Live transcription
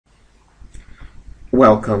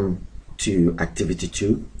Welcome to Activity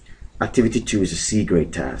 2. Activity 2 is a C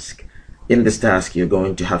grade task. In this task, you're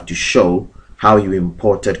going to have to show how you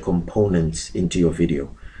imported components into your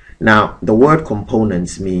video. Now, the word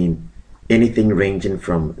components mean anything ranging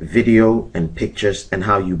from video and pictures and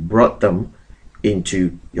how you brought them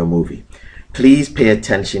into your movie. Please pay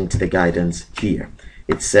attention to the guidance here.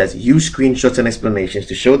 It says use screenshots and explanations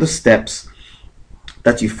to show the steps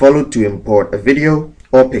that you followed to import a video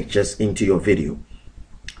or pictures into your video.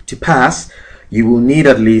 To pass, you will need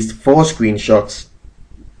at least 4 screenshots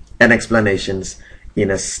and explanations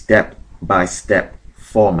in a step-by-step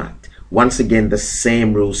format. Once again, the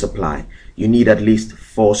same rules apply. You need at least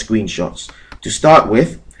 4 screenshots. To start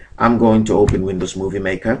with, I'm going to open Windows Movie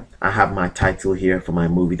Maker. I have my title here for my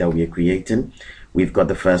movie that we are creating. We've got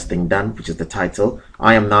the first thing done, which is the title.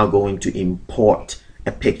 I am now going to import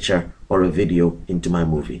a picture or a video into my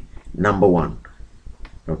movie. Number 1.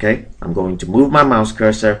 Okay, I'm going to move my mouse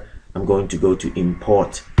cursor. I'm going to go to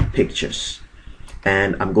import pictures,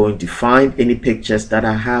 and I'm going to find any pictures that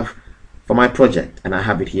I have for my project, and I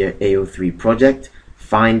have it here, AO3 project.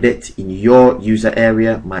 Find it in your user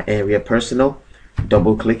area, my area personal,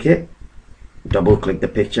 double click it, double click the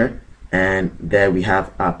picture, and there we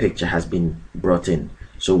have our picture has been brought in.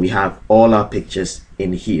 So we have all our pictures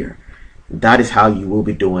in here. That is how you will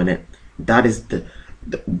be doing it. That is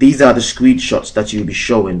these are the screenshots that you'll be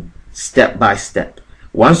showing step by step.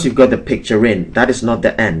 Once you've got the picture in, that is not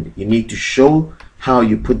the end. You need to show how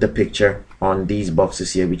you put the picture on these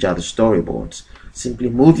boxes here, which are the storyboards. Simply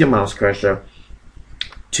move your mouse cursor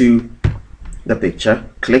to the picture,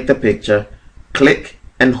 click the picture, click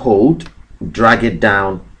and hold, drag it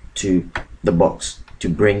down to the box to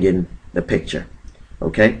bring in the picture.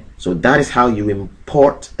 Okay, so that is how you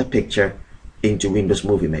import a picture into Windows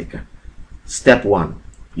Movie Maker. Step 1,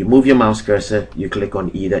 you move your mouse cursor, you click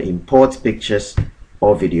on either import pictures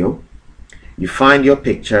or video. You find your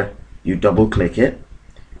picture, you double click it,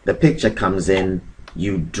 the picture comes in,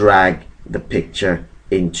 you drag the picture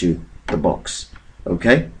into the box.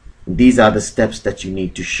 Okay, these are the steps that you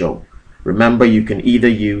need to show. Remember, you can either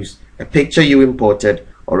use a picture you imported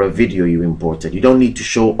or a video you imported. You don't need to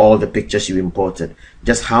show all the pictures you imported.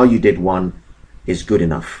 Just how you did one is good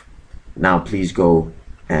enough. Now please go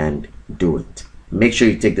and do it. Make sure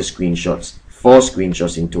you take the screenshots, 4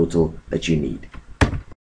 screenshots in total that you need.